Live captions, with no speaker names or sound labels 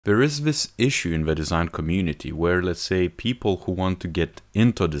There is this issue in the design community where, let's say, people who want to get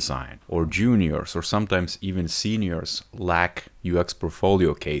into design, or juniors, or sometimes even seniors, lack UX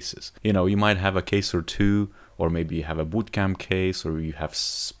portfolio cases. You know, you might have a case or two, or maybe you have a bootcamp case, or you have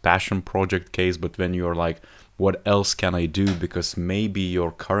passion project case, but then you're like, what else can I do? Because maybe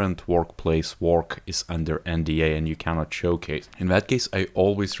your current workplace work is under NDA and you cannot showcase. In that case, I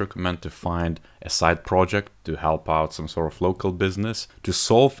always recommend to find a side project to help out some sort of local business to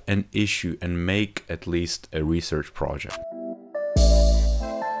solve an issue and make at least a research project.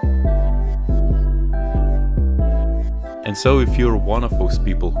 And so if you're one of those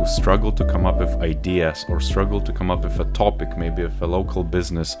people who struggle to come up with ideas or struggle to come up with a topic, maybe of a local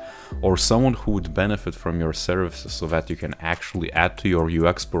business or someone who would benefit from your services so that you can actually add to your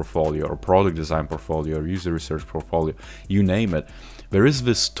UX portfolio or product design portfolio or user research portfolio, you name it, there is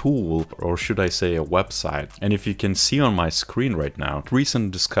this tool, or should I say a website, and if you can see on my screen right now,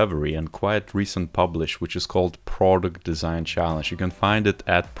 recent discovery and quite recent publish, which is called Product Design Challenge. You can find it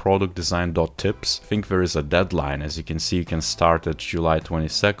at productdesign.tips. I think there is a deadline. As you can see, you can start at July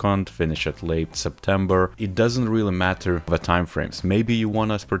 22nd, finish at late September. It doesn't really matter the timeframes. Maybe you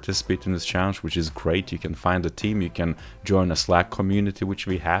want to participate in this challenge, which is great. You can find a team, you can join a Slack community, which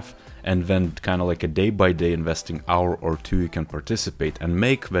we have, and then kind of like a day-by-day investing hour or two, you can participate and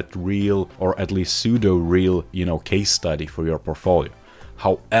make that real, or at least pseudo-real, case study for your portfolio.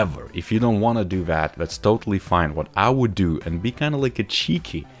 However, if you don't want to do that, that's totally fine. What I would do, and be kind of like a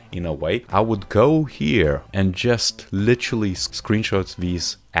cheeky in a way, I would go here and just literally screenshot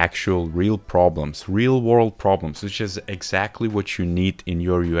these actual real problems, real world problems, which is exactly what you need in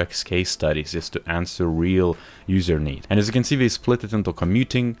your UX case studies, is to answer real user need. And as you can see, they split it into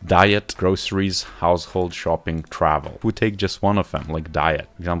commuting, diet, groceries, household, shopping, travel. We take just one of them, like diet,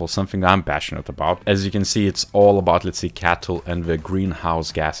 for example, something I'm passionate about. As you can see, it's all about, let's say, cattle and the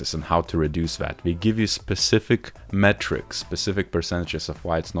greenhouse gases and how to reduce that. We give you specific metrics, specific percentages of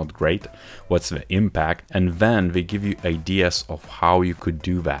why it's not great, what's the impact, and then they give you ideas of how you could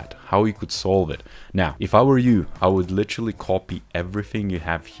do that, how you could solve it. Now, if I were you, I would literally copy everything you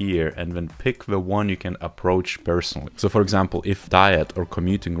have here and then pick the one you can approach personally. So for example, if diet or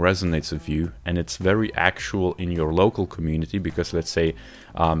commuting resonates with you and it's very actual in your local community, because let's say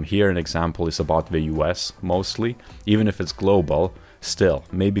here an example is about the US mostly, even if it's global, still,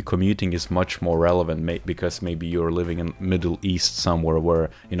 maybe commuting is much more relevant because maybe you're living in Middle East somewhere where,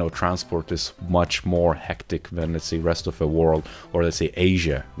 transport is much more hectic than, let's say, rest of the world, or let's say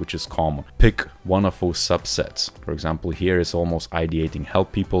Asia, which is common. Pick one of those subsets. For example, here is almost ideating,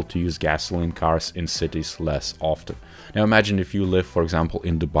 help people to use gasoline cars in cities less often. Now imagine if you live, for example,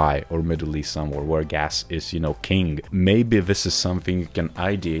 in Dubai or Middle East somewhere where gas is, king. Maybe this is something you can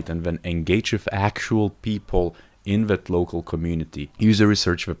ideate and then engage with actual people in that local community, user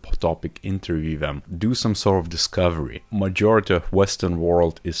research the topic, interview them, do some sort of discovery. Majority of Western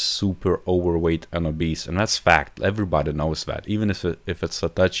world is super overweight and obese, and that's fact. Everybody knows that, even if it's a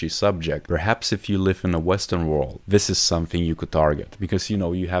touchy subject. Perhaps if you live in a Western world, this is something you could target, because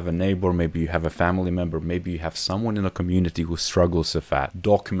you have a neighbor, maybe you have a family member, maybe you have someone in a community who struggles with that.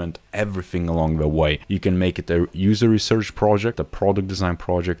 Document everything along the way. You can make it a user research project, a product design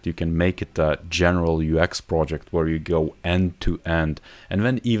project, you can make it a general UX project where you go end to end, and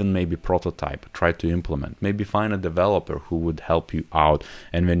then even maybe prototype, try to implement, maybe find a developer who would help you out,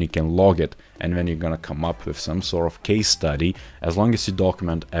 and then you can log it, and then you're gonna come up with some sort of case study, as long as you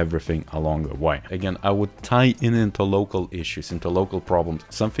document everything along the way. Again, I would tie into local issues, into local problems,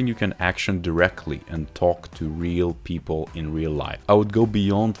 something you can action directly and talk to real people in real life. I would go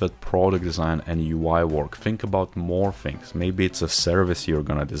beyond that product design and UI work. Think about more things. Maybe it's a service you're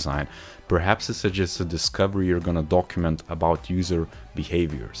gonna design. Perhaps it's just a discovery you're gonna document about user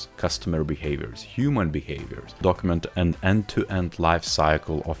behaviors, customer behaviors, human behaviors. Document an end-to-end life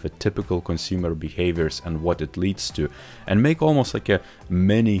cycle of a typical consumer behaviors and what it leads to, and make almost like a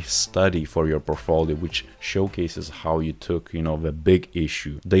mini study for your portfolio, which showcases how you took, the big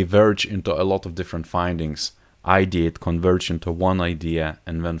issue, diverge into a lot of different findings, ideate, converge into one idea,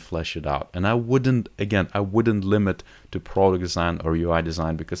 and then flesh it out. And I wouldn't limit to product design or UI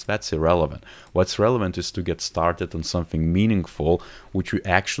design, because that's irrelevant. What's relevant is to get started on something meaningful, which you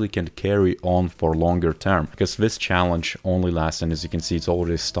actually can carry on for longer term, because this challenge only lasts, and as you can see, it's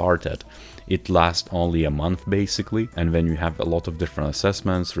already started. It lasts only a month basically, and then you have a lot of different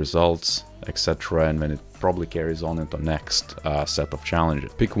assessments, results, etc., and then it probably carries on into next set of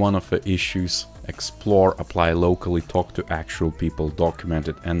challenges. Pick one of the issues, explore, apply locally, talk to actual people, document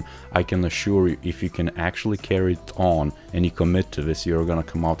it, and I can assure you, if you can actually carry it on and you commit to this, you're gonna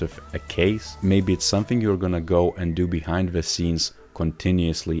come out with a case. Maybe it's something you're gonna go and do behind the scenes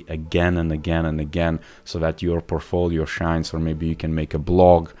continuously again and again and again, so that your portfolio shines, or maybe you can make a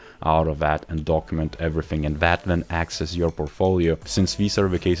blog out of that and document everything, and that then acts as your portfolio. Since these are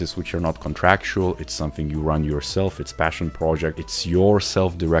the cases which are not contractual, it's something you run yourself, it's passion project, it's your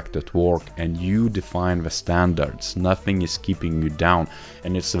self-directed work, and you define the standards. Nothing is keeping you down,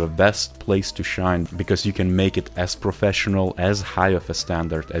 and it's the best place to shine because you can make it as professional, as high of a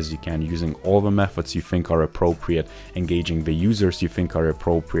standard as you can, using all the methods you think are appropriate, engaging the users you think are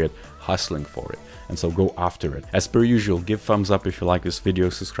appropriate, hustling for it. And so go after it. As per usual, give thumbs up if you like this video,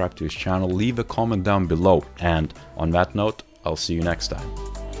 subscribe to his channel, leave a comment down below, and on that note, I'll see you next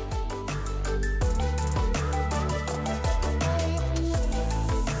time.